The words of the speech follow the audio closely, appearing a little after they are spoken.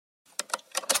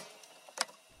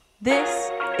This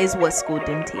is What School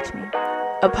Didn't Teach Me,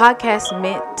 a podcast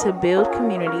meant to build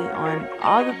community on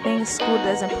all the things school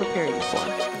doesn't prepare you for.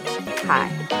 Hi,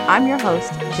 I'm your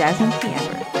host, Jasmine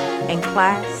Kiamber, and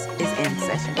class is in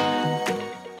session.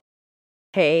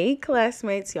 Hey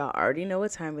classmates, y'all already know what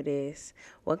time it is.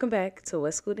 Welcome back to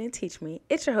What School Didn't Teach Me.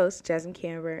 It's your host, Jasmine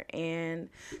Kiamber, and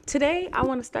today I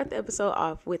want to start the episode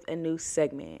off with a new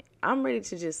segment. I'm ready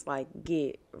to just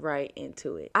get right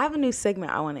into it. I have a new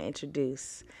segment I want to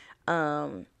introduce.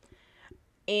 In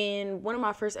one of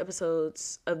my first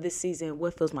episodes of this season,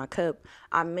 What Fills My Cup,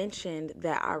 I mentioned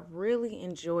that I really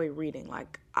enjoy reading.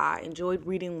 I enjoyed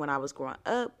reading when I was growing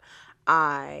up.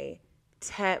 I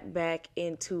tapped back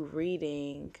into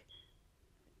reading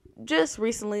just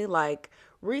recently,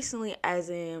 as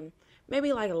in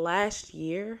maybe last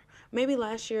year,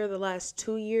 the last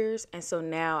 2 years. And so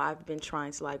now I've been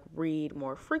trying to read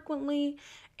more frequently.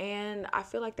 And I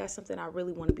feel like that's something I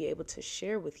really want to be able to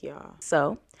share with y'all.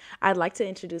 So I'd like to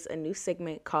introduce a new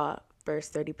segment called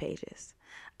First 30 Pages,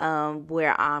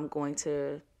 where I'm going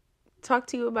to talk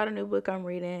to you about a new book I'm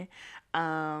reading,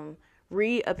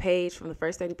 read a page from the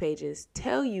first 30 pages,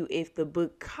 tell you if the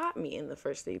book caught me in the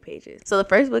first 30 pages. So the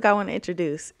first book I want to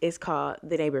introduce is called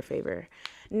The Neighbor Favor.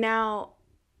 Now,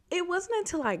 it wasn't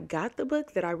until I got the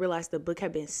book that I realized the book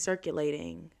had been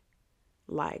circulating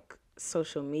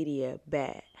social media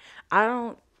bad. I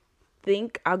don't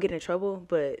think I'll get in trouble,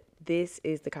 but this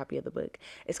is the copy of the book.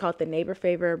 It's called The Neighbor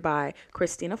Favor by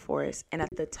Christina Forrest, and at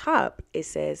the top it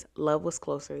says, "Love was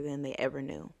closer than they ever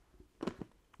knew."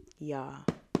 Y'all,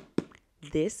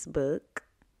 this book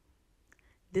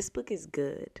is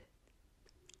good,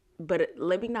 but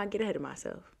let me not get ahead of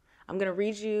myself. I'm going to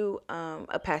read you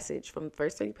a passage from the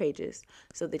first 30 pages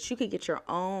so that you could get your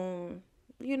own,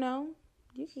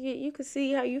 you could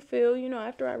see how you feel,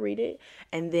 after I read it,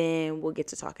 and then we'll get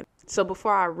to talking. So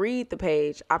before I read the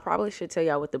page, I probably should tell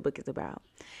y'all what the book is about.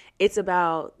 It's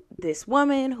about this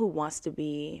woman who wants to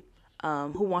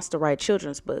write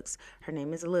children's books. Her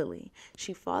name is Lily.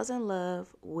 She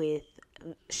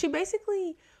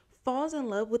basically falls in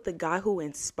love with the guy who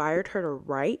inspired her to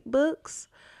write books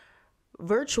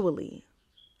virtually.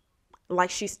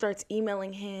 She starts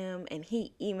emailing him and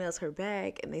he emails her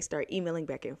back, and they start emailing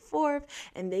back and forth,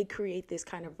 and they create this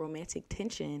kind of romantic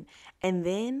tension, and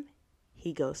then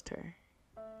he ghosts her.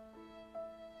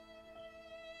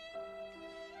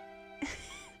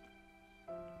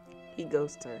 He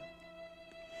ghosts her.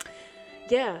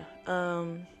 Yeah.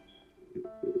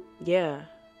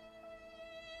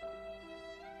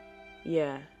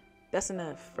 That's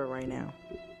enough for right now.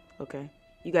 Okay?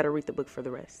 You got to read the book for the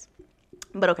rest.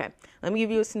 But okay, let me give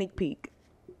you a sneak peek.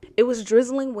 It was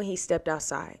drizzling when he stepped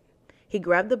outside. He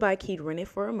grabbed the bike he'd rented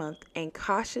for a month and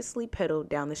cautiously pedaled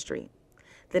down the street.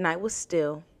 The night was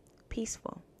still,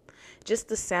 peaceful. Just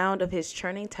the sound of his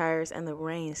churning tires and the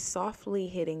rain softly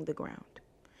hitting the ground.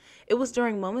 It was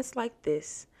during moments like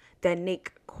this that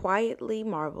Nick quietly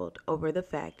marveled over the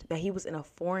fact that he was in a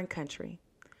foreign country,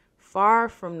 far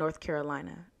from North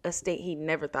Carolina, a state he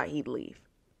never thought he'd leave.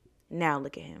 Now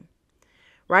look at him,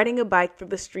 riding a bike through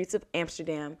the streets of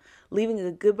Amsterdam, leaving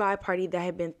a goodbye party that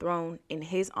had been thrown in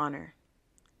his honor.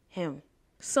 Him,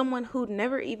 someone who'd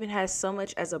never even had so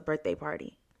much as a birthday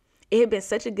party. It had been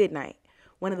such a good night,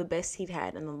 one of the best he'd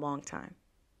had in a long time.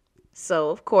 So,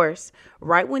 of course,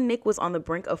 right when Nick was on the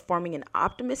brink of forming an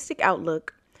optimistic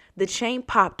outlook, the chain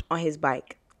popped on his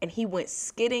bike, and he went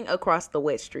skidding across the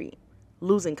wet street,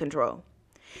 losing control.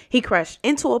 He crashed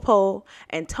into a pole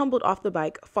and tumbled off the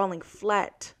bike, falling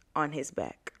flat on his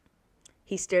back.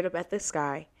 He stared up at the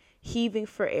sky, heaving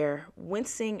for air,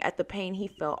 wincing at the pain he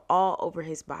felt all over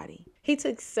his body. He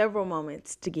took several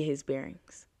moments to get his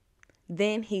bearings.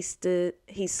 Then he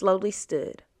slowly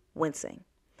stood, wincing.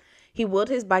 He wheeled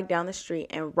his bike down the street,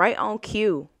 and right on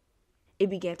cue, it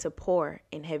began to pour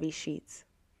in heavy sheets.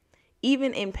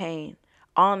 Even in pain,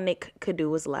 all Nick could do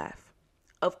was laugh.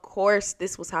 Of course,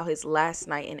 this was how his last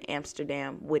night in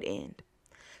Amsterdam would end.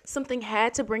 Something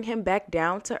had to bring him back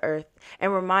down to earth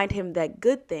and remind him that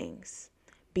good things,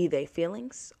 be they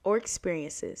feelings or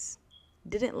experiences,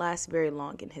 didn't last very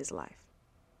long in his life.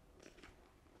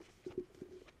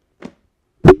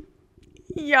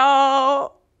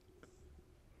 Y'all.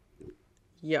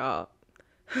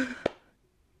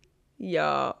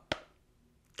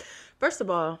 First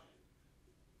of all,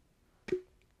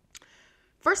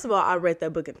 I read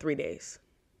that book in 3 days.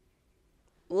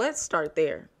 Let's start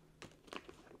there.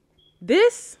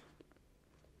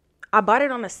 I bought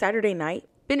it on a Saturday night,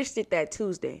 finished it that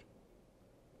Tuesday.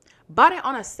 Bought it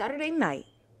on a Saturday night,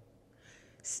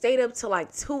 stayed up till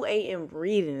 2 a.m.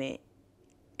 reading it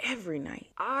every night.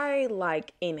 I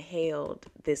inhaled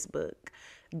this book.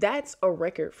 That's a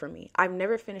record for me. I've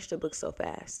never finished a book so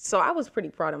fast. So I was pretty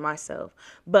proud of myself.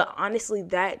 But honestly,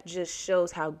 that just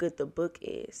shows how good the book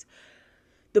is.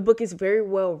 The book is very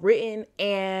well written.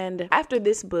 And after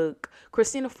this book,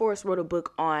 Christina Forrest wrote a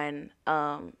book on,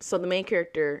 so the main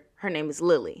character, her name is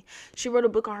Lily. She wrote a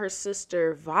book on her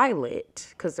sister Violet,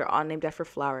 because they're all named after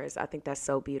flowers. I think that's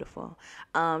so beautiful.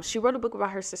 She wrote a book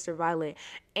about her sister Violet.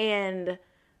 And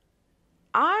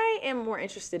I am more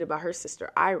interested about her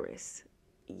sister Iris.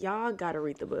 Y'all gotta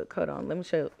read the book. Hold on, let me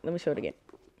show it again.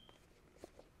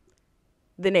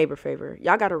 The Neighbor Favor.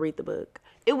 Y'all gotta read the book.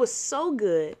 It was so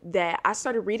good that I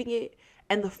started reading it,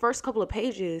 and the first couple of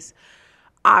pages,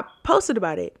 I posted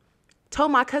about it,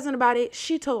 told my cousin about it,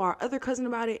 she told our other cousin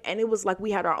about it, and it was like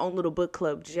we had our own little book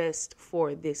club just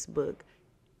for this book.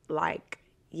 Like,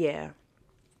 yeah.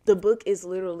 The book is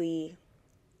literally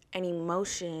an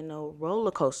emotional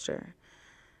roller coaster.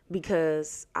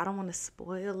 Because I don't want to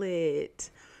spoil it.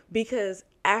 Because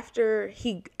after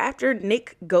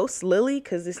Nick ghosts Lily,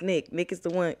 because it's Nick is the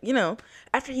one,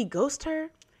 after he ghosts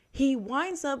her, he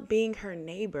winds up being her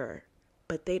neighbor.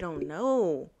 But they don't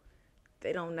know.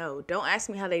 Don't ask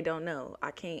me how they don't know.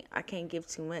 I can't give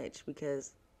too much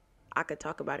because I could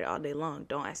talk about it all day long.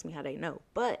 Don't ask me how they know.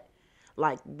 But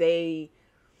like they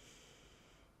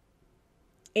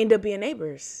end up being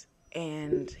neighbors.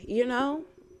 And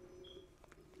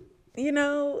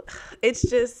it's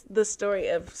just the story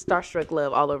of starstruck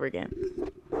love all over again.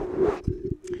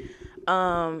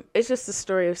 It's just the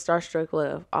story of starstruck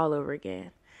love all over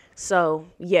again. So,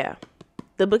 yeah,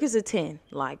 the book is a 10.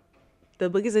 Like, the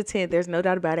book is a 10. There's no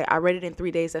doubt about it. I read it in 3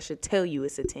 days. I should tell you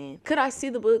it's a 10. Could I see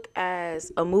the book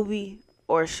as a movie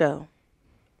or a show?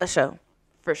 A show,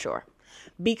 for sure.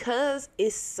 Because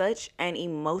it's such an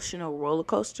emotional roller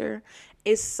coaster,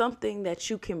 it's something that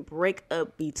you can break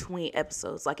up between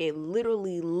episodes. Like it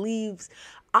literally leaves.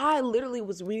 I literally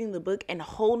was reading the book and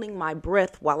holding my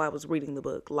breath while I was reading the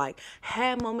book. Like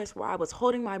had moments where I was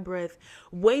holding my breath,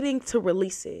 waiting to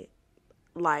release it.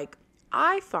 Like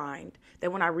I find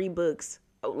that when I read books,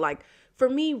 like for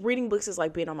me, reading books is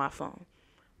like being on my phone.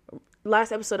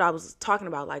 Last episode I was talking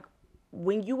about like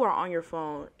when you are on your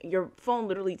phone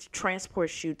literally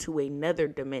transports you to another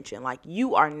dimension. Like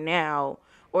you are now,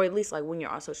 or at least like when you're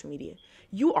on social media,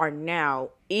 you are now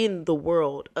in the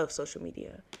world of social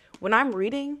media. When I'm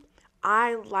reading,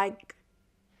 I like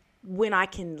when I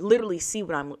can literally see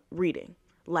what I'm reading.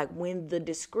 Like when the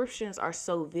descriptions are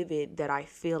so vivid that I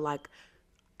feel like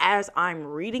as I'm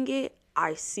reading it,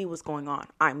 I see what's going on.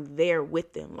 I'm there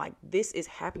with them. Like this is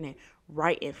happening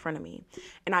right in front of me.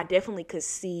 And I definitely could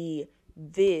see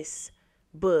this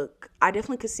book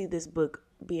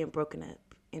being broken up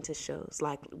into shows,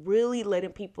 like really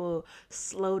letting people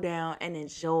slow down and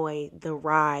enjoy the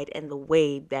ride and the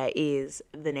wave that is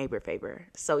The Neighbor Favor.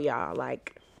 So y'all,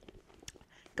 like,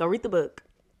 go read the book.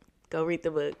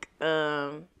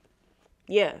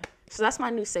 Yeah, so that's my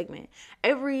new segment.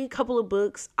 Every couple of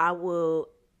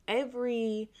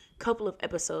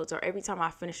episodes, or every time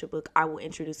I finish a book, I will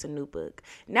introduce a new book.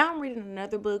 Now I'm reading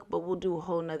another book, but we'll do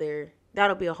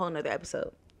that'll be a whole nother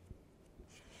episode.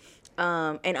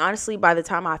 And honestly, by the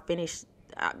time I finish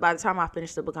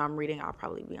the book I'm reading, I'll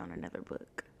probably be on another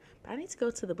book. But I need to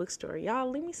go to the bookstore. Y'all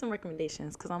leave me some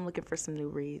recommendations because I'm looking for some new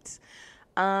reads.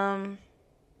 Yeah.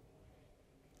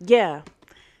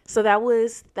 So that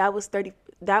was 30.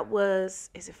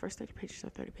 Is it first 30 pages or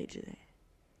 30 pages in?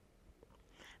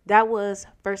 That was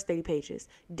first 30 pages.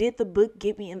 Did the book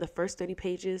get me in the first 30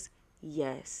 pages?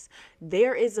 Yes.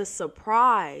 There is a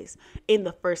surprise in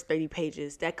the first 30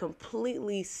 pages that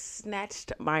completely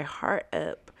snatched my heart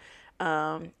up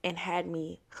and had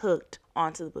me hooked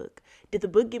onto the book. Did the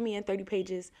book get me in 30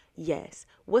 pages? Yes.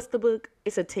 What's the book?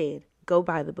 It's a 10. Go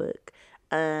buy the book.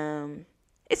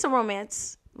 It's a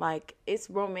romance. Like, it's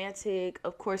romantic.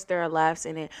 Of course, there are laughs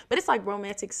in it. But it's like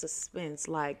romantic suspense.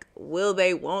 Like, will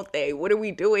they, won't they? What are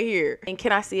we doing here? And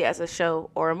can I see it as a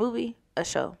show or a movie? A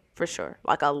show, for sure.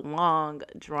 Like a long,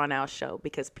 drawn-out show.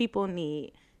 Because people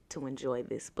need to enjoy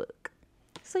this book.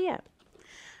 So, yeah.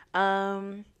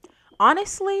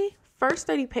 Honestly, first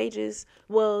 30 pages,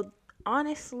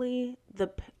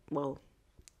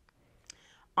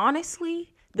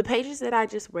 the pages that I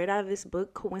just read out of this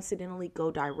book coincidentally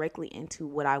go directly into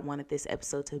what I wanted this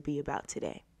episode to be about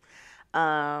today.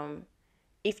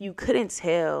 If you couldn't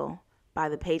tell by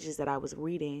the pages that I was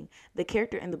reading, the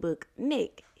character in the book,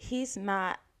 Nick, he's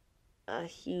not a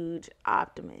huge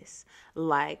optimist.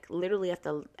 Like literally at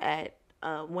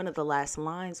one of the last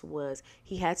lines was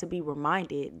he had to be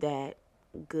reminded that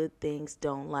good things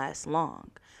don't last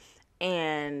long.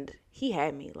 And he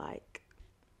had me like,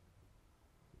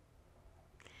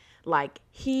 Like,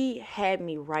 he had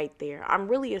me right there. I'm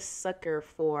a sucker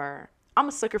for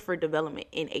development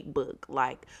in a book.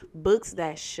 Like, books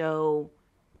that show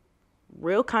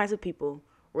real kinds of people,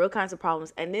 real kinds of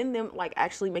problems, and then them like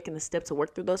actually making the step to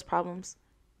work through those problems.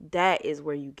 That is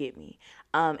where you get me.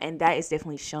 And that is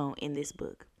definitely shown in this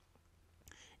book.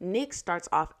 Nick starts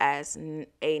off as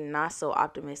a not so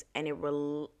optimist,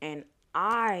 and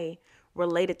I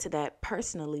related to that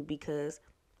personally because,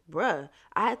 bruh,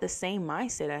 I had the same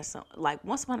mindset as like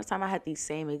once upon a time I had the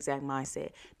same exact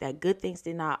mindset that good things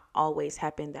did not always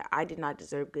happen, that I did not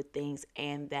deserve good things,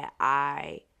 and that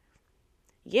like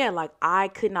I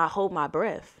could not hold my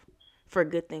breath for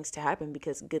good things to happen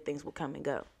because good things will come and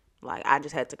go. Like, I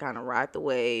just had to kind of ride the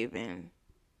wave and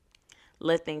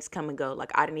let things come and go.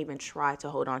 Like, I didn't even try to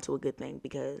hold on to a good thing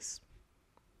because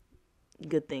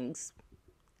good things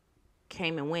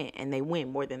came and went, and they went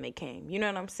more than they came. You know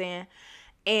what I'm saying?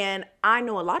 And I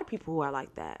know a lot of people who are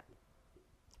like that.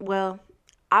 Well,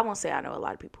 I won't say I know a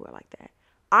lot of people who are like that.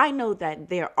 I know that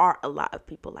there are a lot of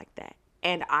people like that,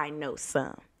 and I know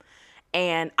some.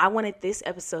 And I wanted this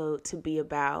episode to be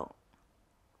about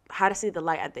how to see the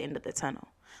light at the end of the tunnel.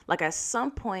 Like, at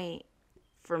some point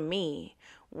for me,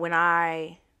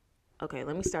 okay,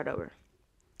 let me start over.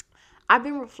 I've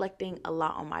been reflecting a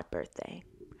lot on my birthday.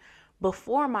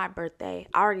 Before my birthday,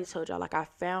 I already told y'all, like, I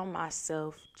found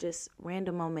myself just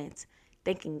random moments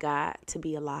thanking God to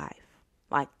be alive.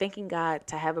 Like, thanking God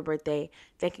to have a birthday,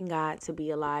 thanking God to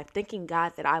be alive, thanking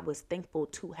God that I was thankful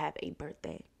to have a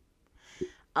birthday.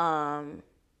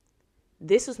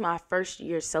 This was my first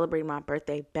year celebrating my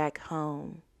birthday back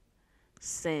home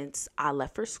since I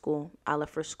left for school. I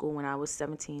left for school when I was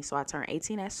 17, so I turned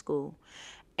 18 at school.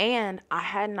 And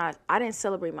I didn't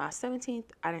celebrate my 17th,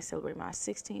 I didn't celebrate my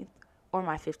 16th, or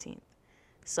my 15th.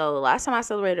 So last time I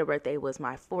celebrated a birthday was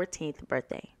my 14th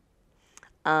birthday.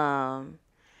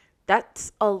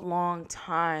 That's a long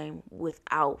time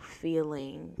without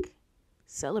feeling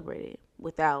celebrated,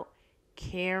 without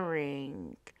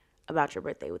caring about your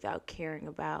birthday, without caring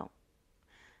about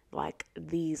like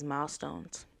these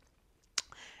milestones.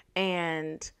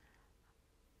 And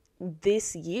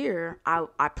this year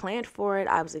I planned for it.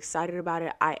 I was excited about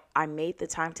it. I made the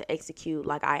time to execute.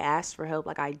 Like, I asked for help.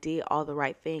 Like, I did all the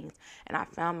right things. And I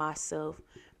found myself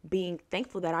being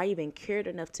thankful that I even cared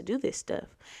enough to do this stuff.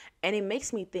 And it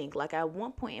makes me think, like, at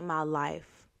one point in my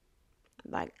life,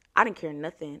 like, I didn't care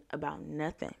nothing about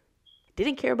nothing.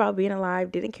 Didn't care about being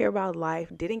alive. Didn't care about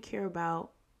life. Didn't care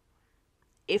about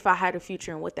if I had a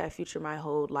future and what that future might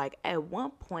hold. Like, at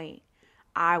one point,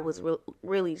 I was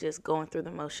really just going through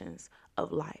the motions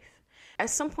of life. At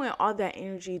some point, all that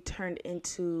energy turned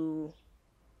into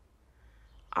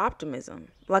optimism.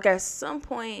 Like, at some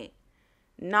point,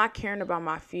 not caring about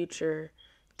my future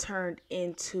turned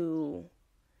into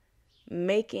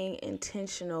making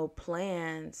intentional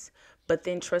plans, but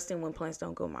then trusting when plans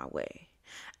don't go my way.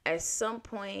 At some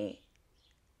point,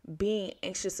 being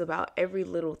anxious about every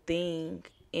little thing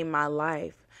in my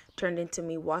life turned into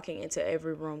me walking into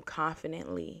every room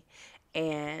confidently.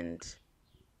 And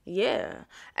yeah,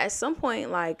 at some point,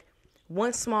 like,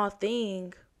 one small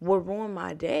thing will ruin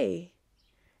my day.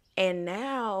 And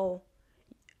now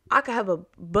I could have a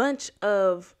bunch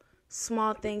of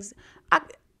small things.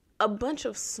 A bunch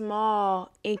of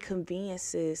small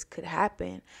inconveniences could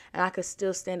happen, and I could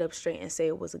still stand up straight and say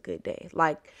it was a good day.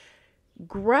 Like,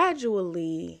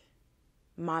 gradually,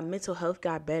 my mental health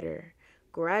got better.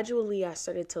 Gradually, I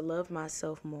started to love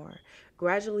myself more.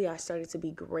 Gradually, I started to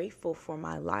be grateful for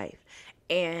my life.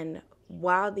 And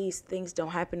while these things don't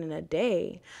happen in a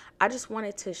day, I just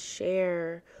wanted to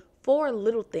share four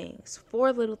little things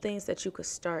that you could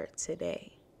start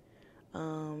today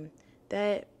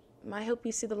that might help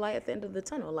you see the light at the end of the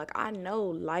tunnel. Like, I know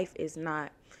life is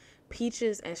not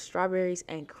peaches and strawberries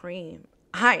and cream.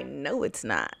 I know it's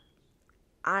not.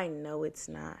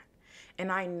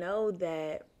 And I know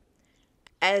that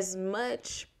as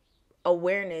much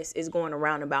awareness is going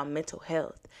around about mental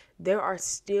health, there are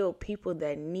still people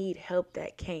that need help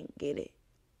that can't get it.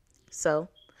 So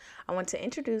I want to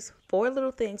introduce four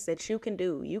little things that you can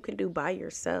do by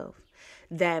yourself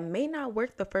that may not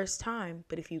work the first time,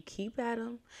 but if you keep at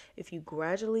them, if you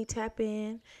gradually tap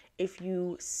in, if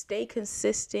you stay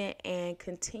consistent and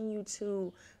continue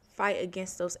to fight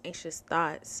against those anxious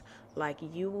thoughts, like,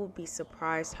 you will be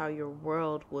surprised how your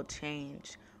world will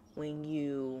change when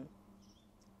you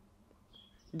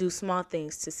do small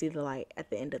things to see the light at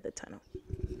the end of the tunnel.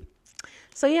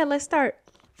 So yeah, let's start.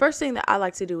 First thing that I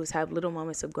like to do is have little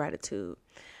moments of gratitude.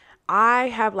 I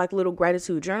have like little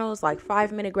gratitude journals, like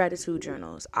 5-minute gratitude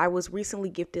journals. I was recently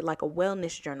gifted like a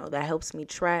wellness journal that helps me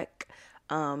track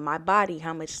my body,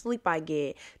 how much sleep I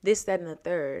get, this, that, and the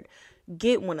third.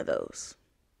 Get one of those.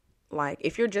 Like,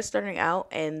 if you're just starting out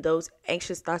and those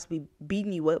anxious thoughts be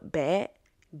beating you up bad,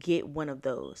 get one of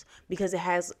those, because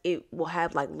it will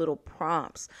have like little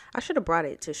prompts. I should have brought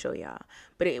it to show y'all,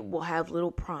 but it will have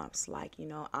little prompts like,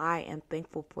 I am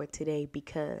thankful for today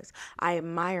because I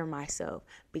admire myself,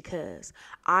 because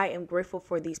I am grateful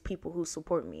for these people who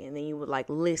support me. And then you would like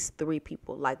list 3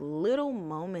 people, like little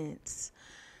moments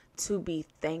to be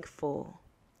thankful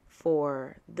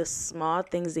for the small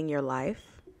things in your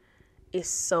life is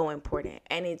so important.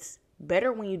 And it's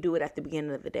better when you do it at the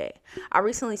beginning of the day. I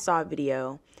recently saw a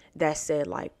video that said,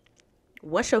 like,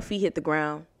 once your feet hit the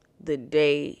ground, the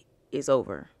day is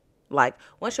over. Like,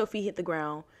 once your feet hit the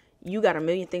ground, you got a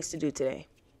million things to do today.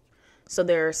 So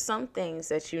there are some things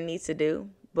that you need to do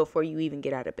before you even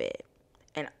get out of bed.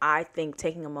 And I think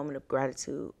taking a moment of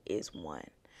gratitude is one.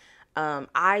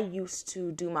 I used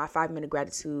to do my 5-minute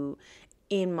gratitude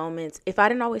in moments. If I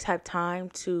didn't always have time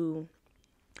to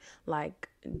like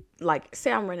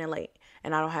say I'm running late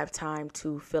and I don't have time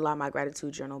to fill out my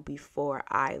gratitude journal before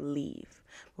I leave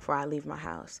my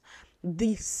house.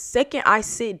 The second I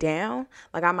sit down,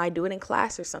 like I might do it in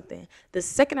class or something. The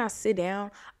second I sit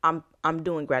down, I'm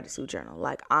doing gratitude journal.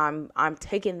 Like I'm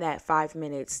taking that 5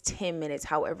 minutes, 10 minutes,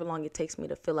 however long it takes me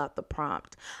to fill out the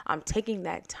prompt. I'm taking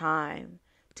that time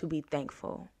to be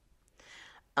thankful.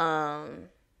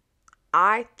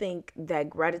 I think that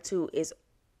gratitude is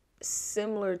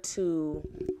similar to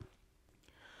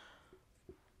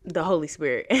the Holy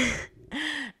Spirit.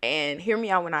 And hear me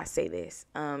out when I say this.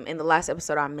 In the last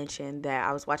episode, I mentioned that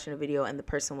I was watching a video and the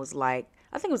person was like,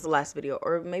 I think it was the last video,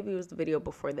 or maybe it was the video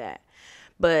before that.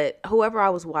 But whoever I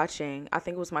was watching, I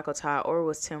think it was Michael Todd or it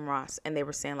was Tim Ross. And they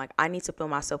were saying, like, I need to fill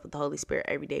myself with the Holy Spirit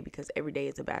every day because every day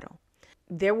is a battle.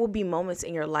 There will be moments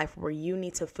in your life where you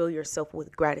need to fill yourself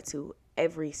with gratitude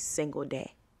every single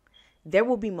day. There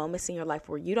will be moments in your life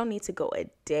where you don't need to go a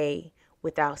day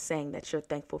without saying that you're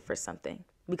thankful for something,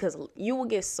 because you will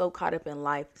get so caught up in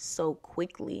life so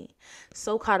quickly,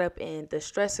 so caught up in the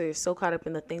stressors, so caught up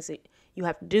in the things that you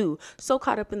have to do, so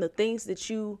caught up in the things that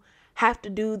you have to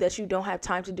do that you don't have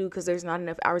time to do because there's not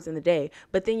enough hours in the day.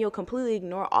 But then you'll completely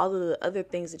ignore all of the other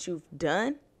things that you've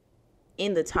done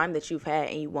in the time that you've had,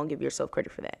 and you won't give yourself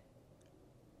credit for that.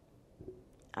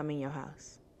 I'm in your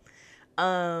house.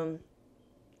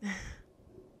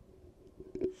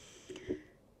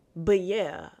 But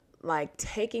yeah, like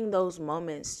taking those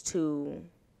moments to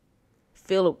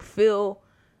feel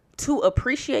to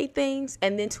appreciate things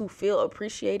and then to feel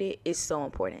appreciated is so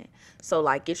important. So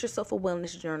like get yourself a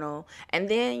wellness journal, and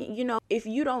then, if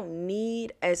you don't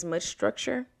need as much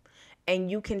structure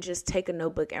and you can just take a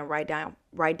notebook and write down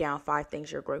 5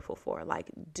 things you're grateful for, like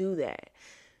do that.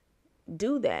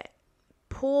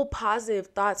 Pull positive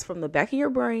thoughts from the back of your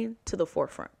brain to the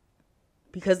forefront,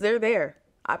 because they're there.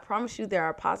 I promise you there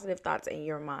are positive thoughts in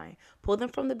your mind. Pull them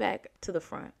from the back to the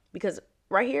front, because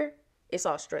right here, it's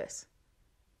all stress.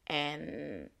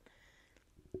 And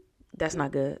that's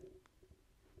not good.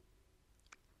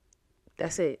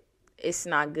 That's it. It's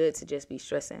not good to just be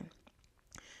stressing.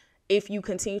 If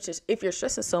you're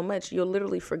stressing so much, you'll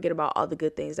literally forget about all the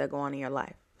good things that go on in your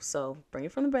life. So bring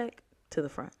it from the back to the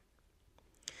front.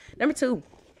 Number 2,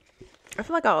 I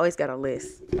feel like I always got a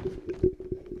list.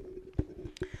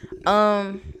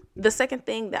 The second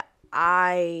thing that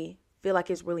I feel like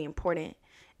is really important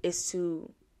is to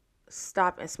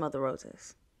stop and smell the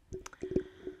roses.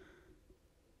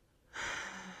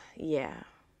 Yeah.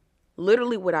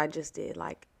 Literally what I just did.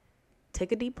 Like,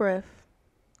 take a deep breath,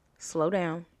 slow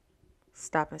down,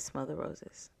 stop and smell the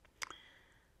roses.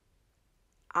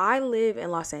 I live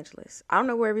in Los Angeles. I don't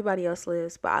know where everybody else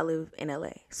lives, but I live in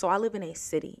LA. So I live in a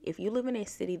city. If you live in a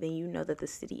city, then you know that the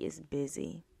city is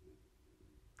busy.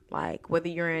 Like, whether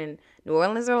you're in New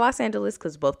Orleans or Los Angeles,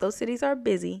 because both those cities are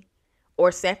busy,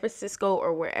 or San Francisco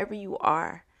or wherever you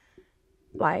are,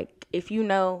 like, if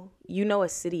a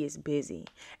city is busy.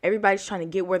 Everybody's trying to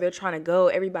get where they're trying to go.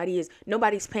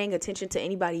 Nobody's paying attention to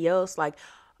anybody else. Like,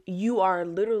 you are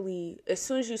literally, as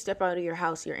soon as you step out of your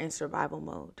house, you're in survival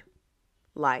mode.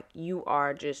 Like, you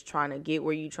are just trying to get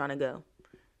where you're trying to go.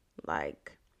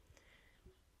 Like,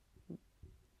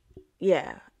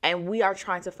 yeah. And we are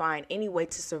trying to find any way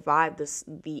to survive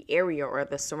the area or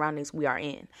the surroundings we are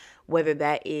in. Whether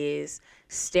that is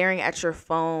staring at your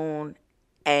phone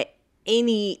at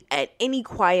any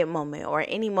quiet moment, or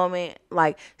any moment,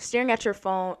 like staring at your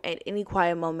phone at any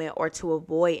quiet moment, or to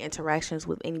avoid interactions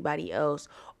with anybody else,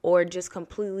 or just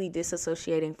completely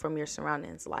disassociating from your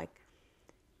surroundings. Like,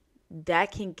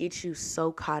 that can get you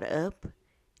so caught up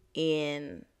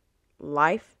in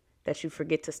life that you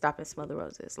forget to stop and smell the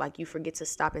roses. Like you forget to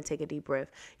stop and take a deep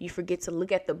breath. You forget to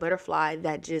look at the butterfly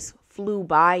that just flew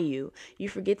by you. You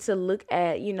forget to look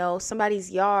at,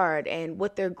 somebody's yard and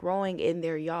what they're growing in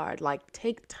their yard. Like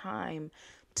take time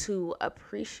to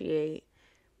appreciate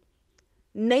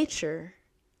nature,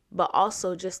 but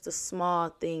also just the small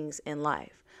things in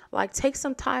life. Like take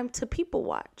some time to people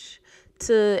watch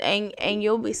and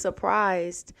you'll be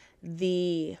surprised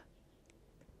the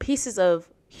pieces of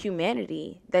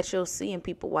humanity that you'll see in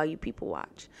people while you people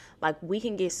watch. Like we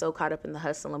can get so caught up in the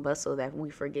hustle and bustle that we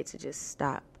forget to just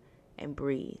stop and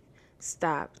breathe.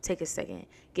 Stop, take a second,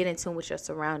 get in tune with your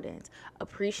surroundings,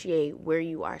 appreciate where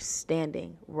you are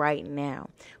standing right now.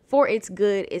 For it's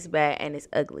good, it's bad, and it's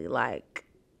ugly. Like,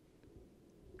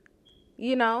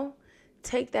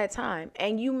 take that time.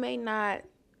 And you may not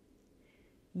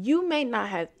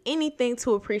have anything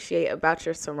to appreciate about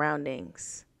your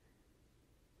surroundings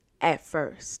at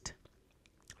first.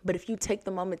 But if you take the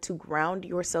moment to ground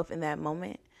yourself in that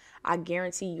moment, I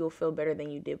guarantee you'll feel better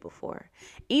than you did before.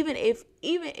 Even if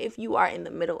you are in the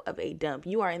middle of a dump,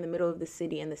 you are in the middle of the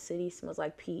city and the city smells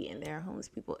like pee and there are homeless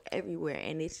people everywhere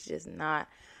and it's just not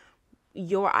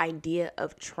your idea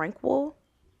of tranquil.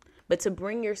 But to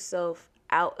bring yourself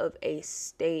out of a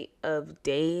state of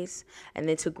daze and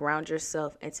then to ground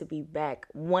yourself and to be back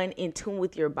in tune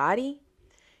with your body,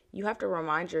 you have to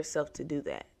remind yourself to do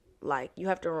that. Like, you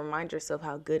have to remind yourself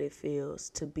how good it feels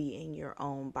to be in your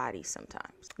own body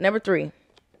sometimes. Number 3,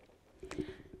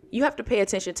 you have to pay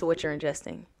attention to what you're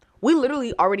ingesting. We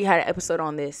literally already had an episode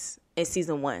on this in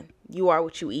season 1. You are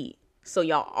what you eat. So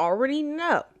y'all already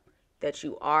know that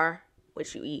you are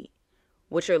what you eat.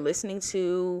 What you're listening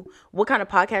to, what kind of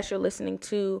podcast you're listening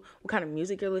to, what kind of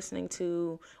music you're listening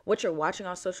to, what you're watching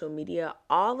on social media,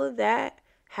 all of that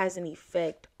has an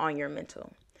effect on your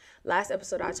mental. Last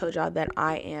episode, I told y'all that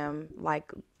I am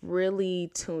like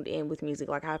really tuned in with music.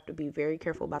 Like I have to be very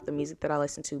careful about the music that I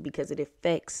listen to because it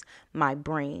affects my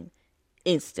brain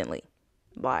instantly.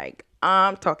 Like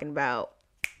I'm talking about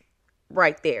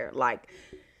right there. Like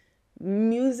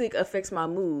music affects my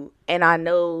mood. And I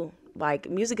know like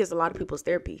music is a lot of people's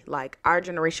therapy. Like our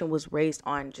generation was raised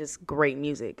on just great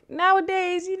music.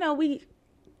 Nowadays, you know what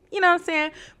I'm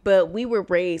saying? But we were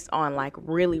raised on like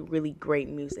really, really great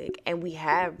music. And we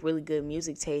have really good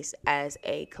music taste as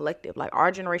a collective. Like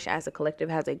our generation as a collective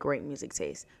has a great music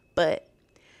taste. But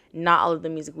not all of the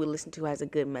music we listen to has a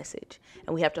good message.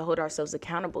 And we have to hold ourselves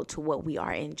accountable to what we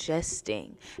are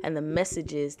ingesting and the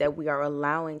messages that we are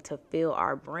allowing to fill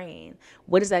our brain.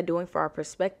 What is that doing for our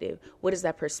perspective? What is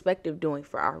that perspective doing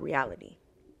for our reality?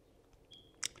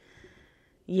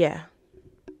 Yeah.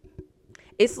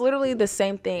 It's literally the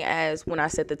same thing as when I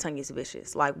said the tongue is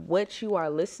vicious. Like what you are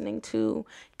listening to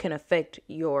can affect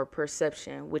your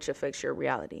perception, which affects your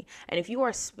reality. And if you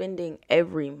are spending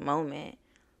every moment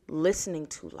listening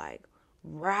to like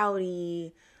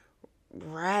rowdy,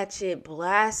 ratchet,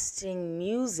 blasting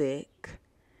music,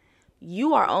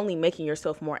 you are only making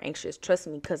yourself more anxious. Trust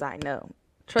me, because I know.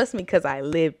 Trust me, because I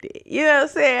lived it. You know what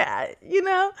I'm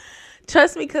saying?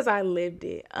 Trust me, because I lived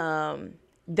it.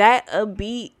 That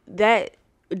upbeat, that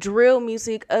drill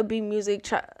music, upbeat music,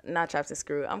 not chops and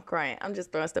screw. I'm crying. I'm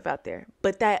just throwing stuff out there.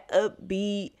 But that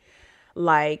upbeat,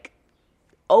 like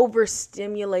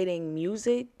overstimulating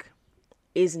music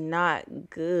is not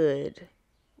good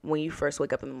when you first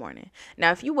wake up in the morning.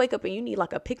 Now, if you wake up and you need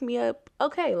like a pick me up,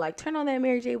 okay, like turn on that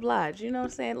Mary J. Blige, you know what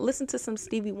I'm saying? Listen to some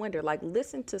Stevie Wonder, like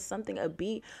listen to something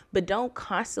upbeat, but don't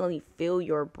constantly fill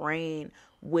your brain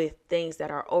with things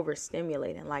that are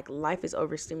overstimulating. Like life is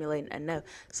overstimulating enough.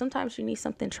 Sometimes you need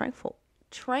something tranquil.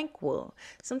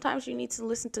 Sometimes you need to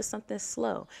listen to something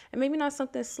slow, and maybe not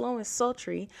something slow and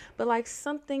sultry, but like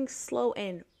something slow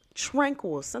and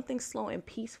tranquil, something slow and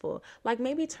peaceful. Like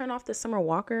maybe turn off the Summer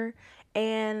Walker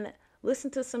and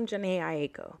listen to some Jhené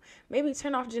Aiko. Maybe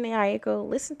turn off Jhené Aiko,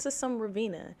 listen to some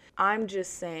Raveena. I'm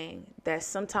just saying that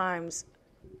sometimes,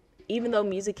 even though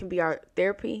music can be our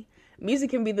therapy, music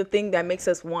can be the thing that makes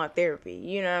us want therapy.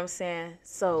 You know what I'm saying?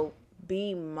 So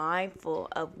be mindful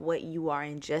of what you are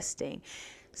ingesting.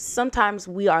 Sometimes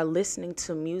we are listening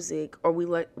to music, or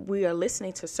we are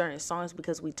listening to certain songs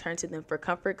because we turn to them for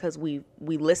comfort, because we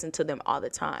listen to them all the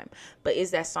time. But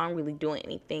is that song really doing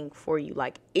anything for you?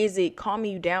 Like, is it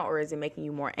calming you down, or is it making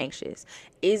you more anxious?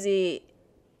 Is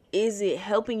it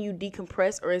helping you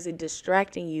decompress, or is it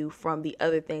distracting you from the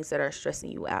other things that are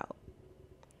stressing you out?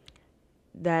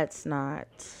 That's not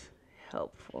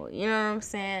helpful. You know what I'm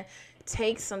saying?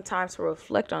 Take some time to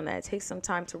reflect on that. Take some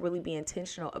time to really be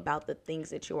intentional about the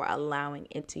things that you are allowing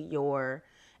into your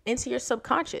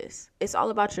subconscious. It's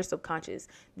all about your subconscious.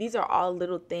 These are all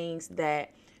little things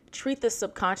that treat the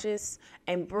subconscious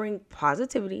and bring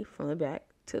positivity from the back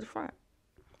to the front.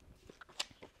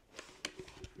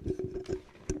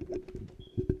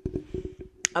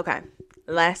 Okay,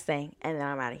 last thing, and then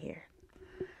I'm out of here.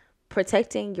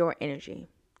 Protecting your energy.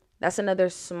 That's another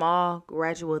small,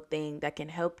 gradual thing that can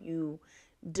help you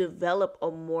develop a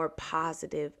more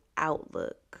positive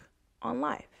outlook on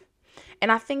life.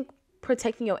 And I think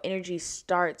protecting your energy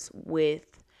starts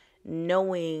with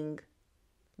knowing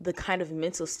the kind of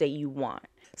mental state you want.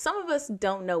 Some of us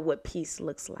don't know what peace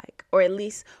looks like, or at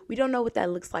least we don't know what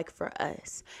that looks like for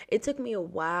us. It took me a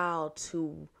while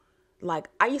to,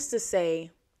 I used to say,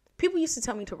 people used to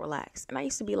tell me to relax. And I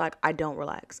used to be like, I don't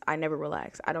relax. I never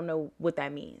relax. I don't know what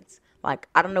that means. I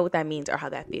don't know what that means or how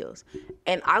that feels.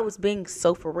 And I was being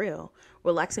so for real.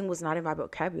 Relaxing was not in my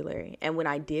vocabulary. And when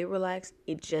I did relax,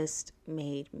 it just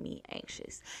made me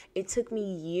anxious. It took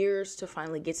me years to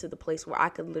finally get to the place where I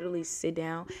could literally sit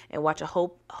down and watch a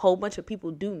whole bunch of people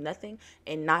do nothing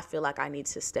and not feel like I need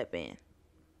to step in.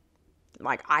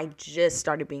 I just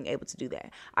started being able to do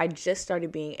that. I just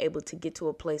started being able to get to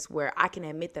a place where I can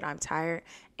admit that I'm tired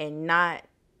and not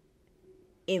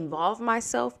involve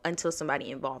myself until somebody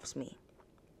involves me.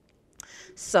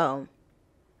 So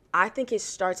I think it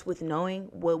starts with knowing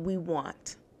what we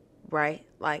want, right?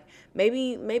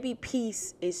 Maybe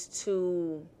peace is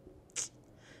too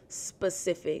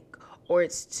specific or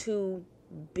it's too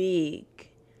big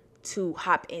to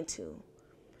hop into.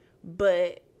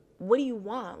 But what do you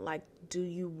want? Do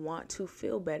you want to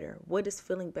feel better? What does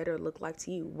feeling better look like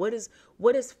to you? What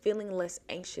is feeling less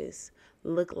anxious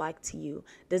look like to you?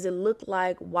 Does it look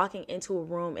like walking into a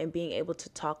room and being able to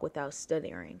talk without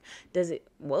stuttering?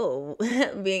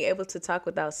 Being able to talk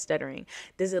without stuttering.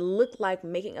 Does it look like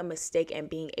making a mistake and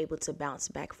being able to bounce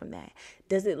back from that?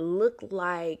 Does it look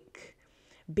like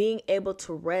being able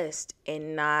to rest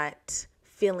and not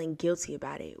feeling guilty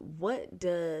about it? What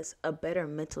does a better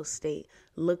mental state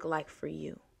look like for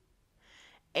you?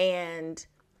 And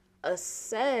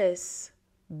assess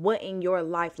what in your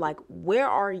life, where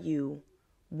are you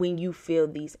when you feel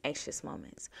these anxious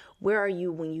moments? Where are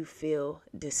you when you feel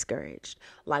discouraged?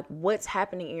 What's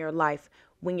happening in your life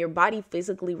when your body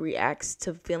physically reacts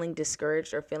to feeling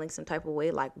discouraged or feeling some type of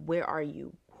way? Where are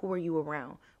you? Who are you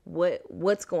around?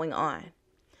 What's going on?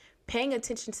 Paying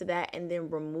attention to that and then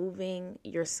removing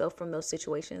yourself from those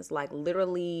situations,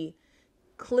 literally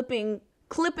clipping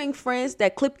friends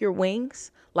that clip your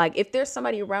wings. If there's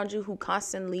somebody around you who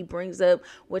constantly brings up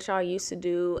what y'all used to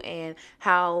do and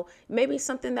how maybe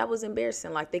something that was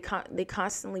embarrassing, they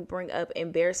constantly bring up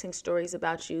embarrassing stories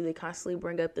about you. They constantly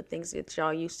bring up the things that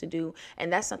y'all used to do.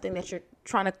 And that's something that you're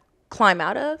trying to climb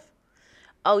out of.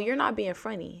 Oh, you're not being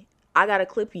funny. I got to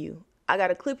clip you. I got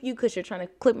to clip you because you're trying to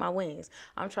clip my wings.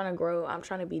 I'm trying to grow. I'm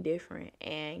trying to be different.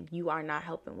 And you are not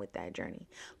helping with that journey.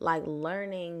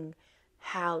 Learning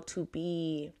how to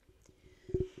be,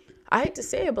 I hate to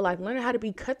say it, but learning how to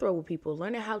be cutthroat with people,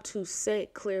 learning how to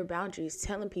set clear boundaries,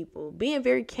 telling people, being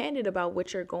very candid about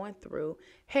what you're going through.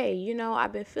 Hey,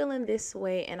 I've been feeling this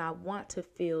way and I want to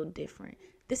feel different.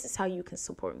 This is how you can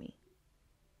support me.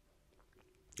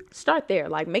 Start there.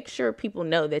 Make sure people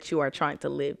know that you are trying to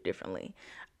live differently.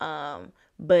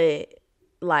 But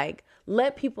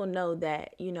let people know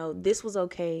that, this was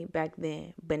okay back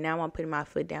then, but now I'm putting my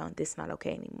foot down. This is not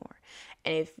okay anymore.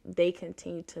 And if they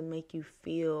continue to make you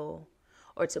feel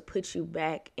or to put you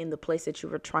back in the place that you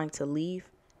were trying to leave,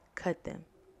 cut them,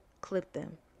 clip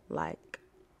them.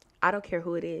 I don't care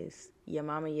who it is, your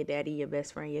mama, your daddy, your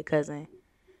best friend, your cousin,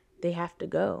 they have to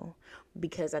go,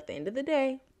 because at the end of the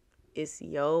day, it's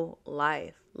your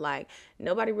life.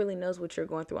 Nobody really knows what you're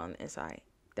going through on the inside.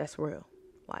 That's real.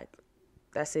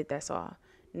 That's it. That's all.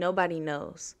 Nobody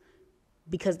knows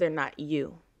because they're not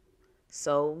you.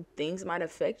 So things might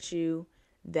affect you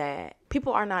that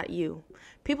people are not you.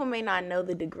 People may not know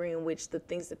the degree in which the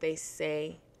things that they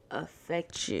say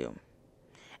affect you.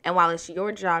 And while it's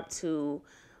your job to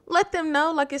let them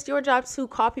know, it's your job to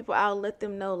call people out, let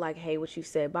them know, hey, what you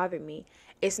said bothered me.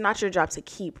 It's not your job to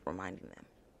keep reminding them.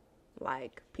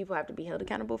 People have to be held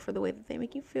accountable for the way that they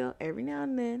make you feel every now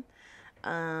and then.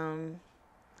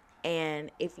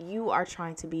 And if you are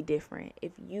trying to be different,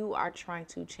 if you are trying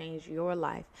to change your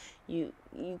life, you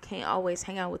can't always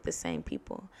hang out with the same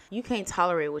people. You can't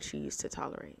tolerate what you used to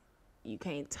tolerate. You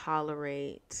can't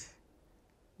tolerate,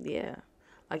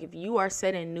 if you are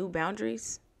setting new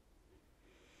boundaries,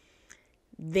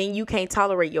 then you can't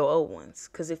tolerate your old ones.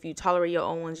 Because if you tolerate your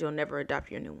old ones, you'll never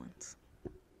adopt your new ones.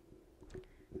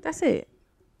 That's it.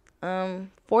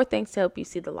 4 things to help you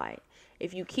see the light.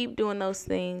 If you keep doing those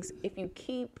things,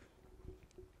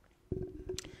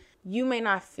 you may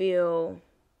not feel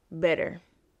better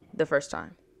the first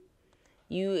time.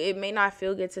 It may not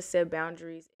feel good to set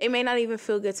boundaries. It may not even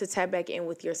feel good to tap back in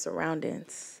with your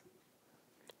surroundings.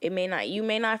 You may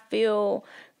not feel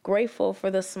grateful for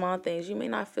the small things. You may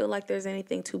not feel like there's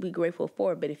anything to be grateful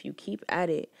for, but if you keep at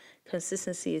it,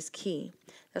 consistency is key.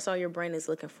 That's all your brain is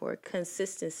looking for.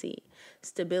 Consistency,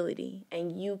 stability,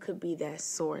 and you could be that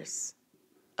source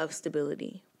of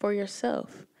stability for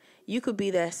yourself. You could be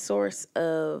that source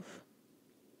of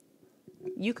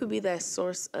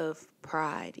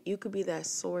pride. You could be that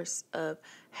source of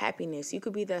happiness. You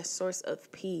could be that source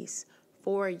of peace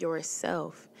for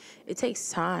yourself. It takes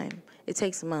time. It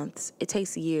takes months. It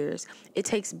takes years. It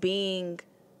takes being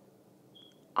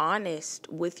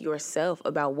honest with yourself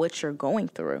about what you're going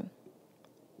through.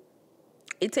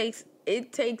 It takes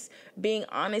being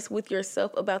honest with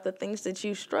yourself about the things that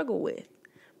you struggle with.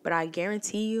 But I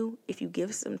guarantee you, if you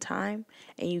give some time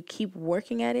and you keep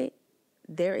working at it,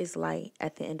 there is light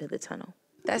at the end of the tunnel.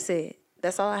 That's it.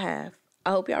 That's all I have.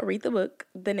 I hope y'all read the book,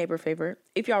 The Neighbor Favor.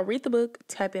 If y'all read the book,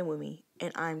 tap in with me.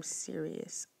 And I'm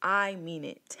serious. I mean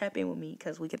it. Tap in with me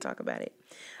because we can talk about it.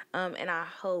 And I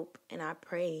hope and I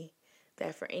pray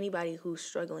that for anybody who's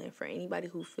struggling, for anybody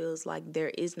who feels like there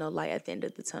is no light at the end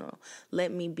of the tunnel,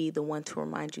 let me be the one to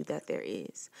remind you that there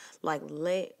is. Like,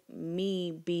 let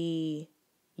me be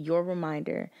your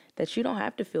reminder that you don't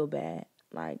have to feel bad.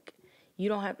 Like,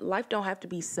 life don't have to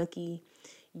be sucky.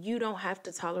 You don't have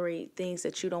to tolerate things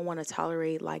that you don't want to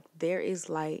tolerate. Like, there is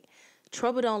light.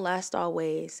 Trouble don't last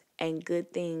always, and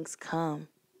good things come.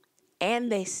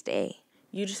 And they stay.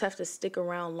 You just have to stick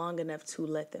around long enough to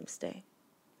let them stay.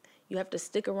 You have to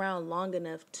stick around long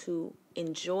enough to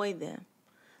enjoy them.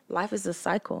 Life is a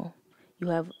cycle. You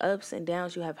have ups and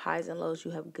downs. You have highs and lows.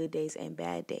 You have good days and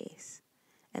bad days.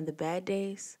 And the bad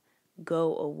days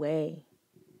go away.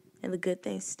 And the good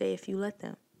things stay if you let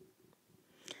them.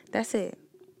 That's it.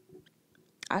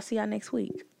 I'll see y'all next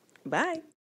week. Bye.